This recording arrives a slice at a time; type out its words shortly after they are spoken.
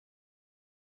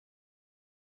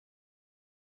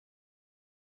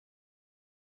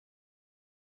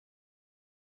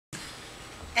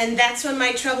And that's when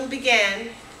my trouble began,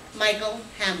 Michael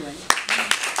Hamlin.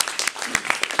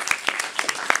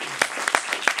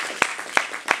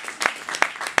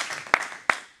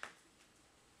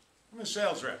 I'm a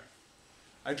sales rep.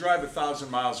 I drive 1,000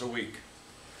 miles a week.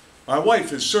 My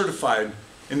wife is certified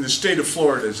in the state of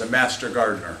Florida as a master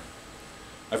gardener.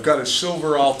 I've got a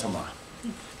silver Altima.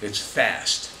 It's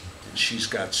fast, and she's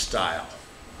got style.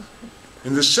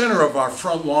 In the center of our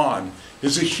front lawn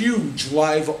is a huge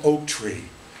live oak tree,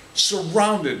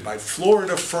 surrounded by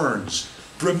Florida ferns,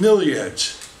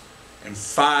 bromeliads, and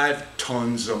 5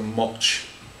 tons of mulch.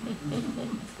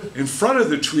 In front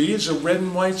of the tree is a red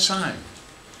and white sign,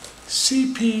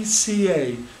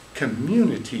 CPCA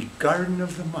Community Garden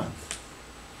of the Month.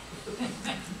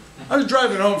 I was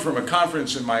driving home from a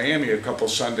conference in Miami a couple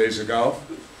Sundays ago.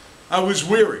 I was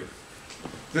weary.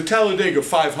 The Talladega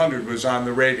 500 was on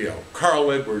the radio.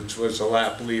 Carl Edwards was the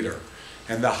lap leader,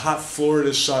 and the hot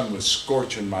Florida sun was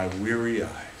scorching my weary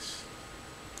eyes.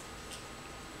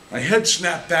 My head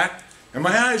snapped back, and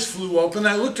my eyes flew open.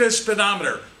 I looked at a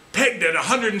speedometer, pegged at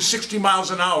 160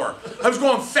 miles an hour. I was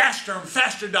going faster and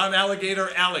faster down Alligator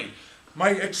Alley.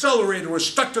 My accelerator was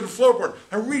stuck to the floorboard.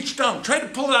 I reached down, tried to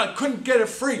pull it out, couldn't get it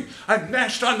free. I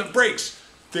mashed on the brakes.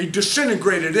 They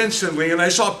disintegrated instantly, and I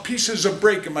saw pieces of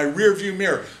brake in my rearview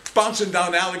mirror bouncing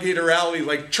down Alligator Alley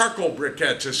like charcoal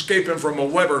briquettes escaping from a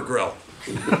Weber grill.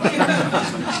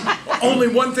 Only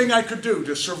one thing I could do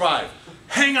to survive.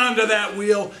 Hang on to that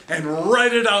wheel and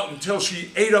ride it out until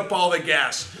she ate up all the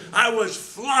gas. I was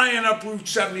flying up Route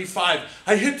 75.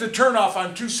 I hit the turnoff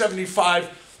on 275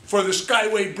 for the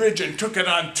Skyway Bridge and took it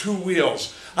on 2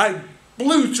 wheels. I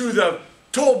blew through the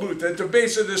toll booth at the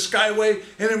base of the Skyway,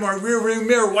 and in my rearview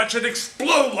mirror watched it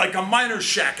explode like a miner's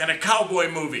shack in a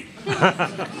cowboy movie.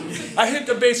 I hit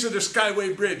the base of the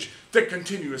Skyway Bridge, the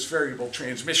continuous variable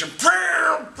transmission,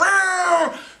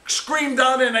 screamed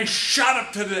out, and I shot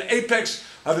up to the apex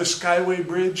of the Skyway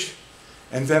Bridge,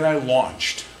 and then I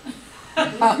launched. I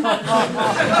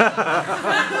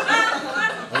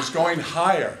was going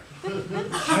higher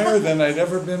than I'd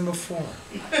ever been before,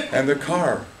 and the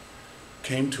car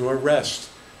came to a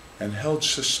rest and held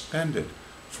suspended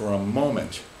for a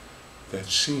moment that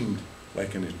seemed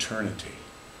like an eternity.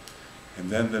 And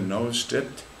then the nose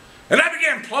dipped, and I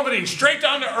began plummeting straight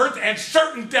down to earth and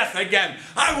certain death again.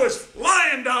 I was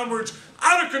flying downwards,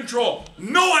 out of control,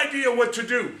 no idea what to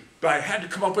do, but I had to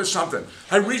come up with something.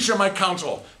 I reached in my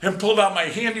console and pulled out my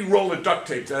handy roll of duct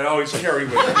tape that I always carry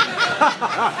with me.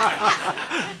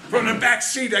 From the back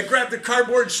seat, I grabbed the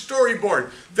cardboard storyboard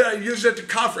that I used at the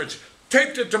conference,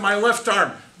 taped it to my left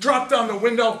arm, dropped down the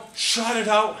window, shot it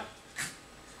out,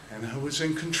 and I was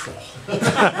in control.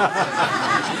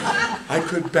 I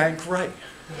could bank right.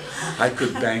 I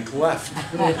could bank left.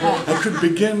 I could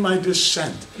begin my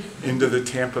descent into the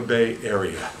Tampa Bay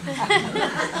area.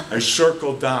 I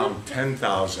circled down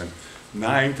 10,000,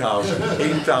 9,000,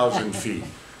 8,000 feet.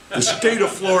 The state of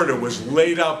Florida was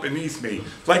laid out beneath me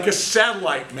like a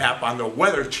satellite map on the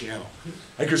Weather Channel.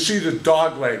 I could see the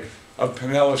dogleg of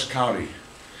Pinellas County,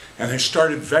 and I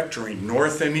started vectoring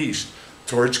north and east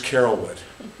towards Carrollwood.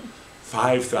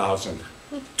 5,000,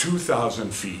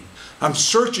 2,000 feet. I'm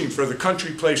searching for the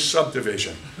Country Place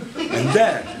subdivision, and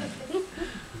then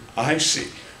I see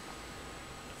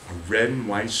a red and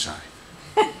white sign.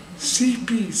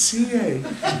 CPCA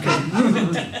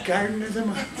Community Garden of the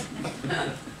Month.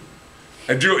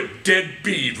 I drew a dead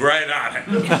bead right on it.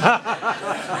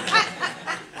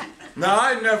 Now,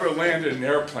 I'd never landed an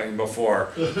airplane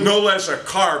before, no less a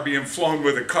car being flown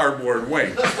with a cardboard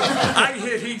wing. I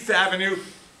hit Heath Avenue,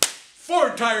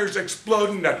 4 tires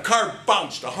exploding, the car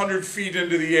bounced 100 feet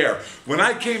into the air. When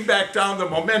I came back down, the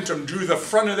momentum drew the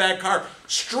front of that car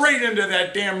straight into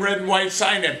that damn red and white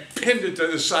sign and pinned it to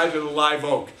the side of the live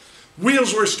oak.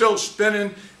 Wheels were still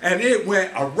spinning, and it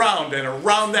went around and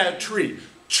around that tree,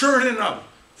 churning up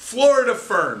Florida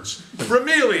ferns,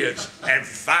 bromeliads, and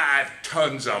 5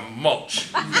 tons of mulch.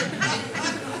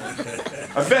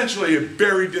 Eventually, it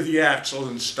buried to the axle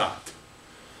and stopped.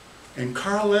 And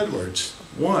Carl Edwards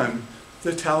won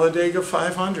the Talladega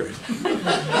 500.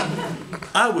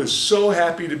 I was so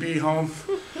happy to be home.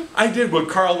 I did what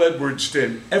Carl Edwards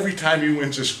did every time he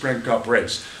wins a Sprint Cup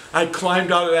race. I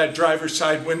climbed out of that driver's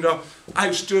side window.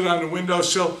 I stood on the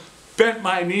windowsill, bent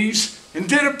my knees, and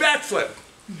did a backflip.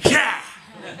 Yeah!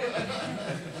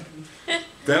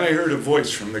 Then I heard a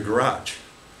voice from the garage.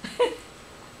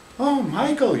 Oh,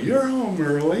 Michael, you're home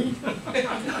early.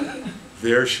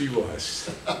 There she was.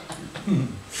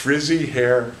 Frizzy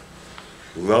hair,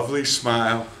 lovely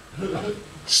smile,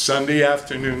 Sunday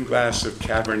afternoon glass of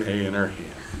Cabernet in her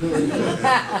hand.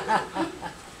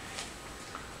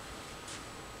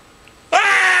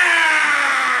 Ah!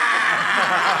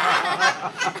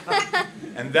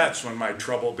 And that's when my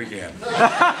trouble began.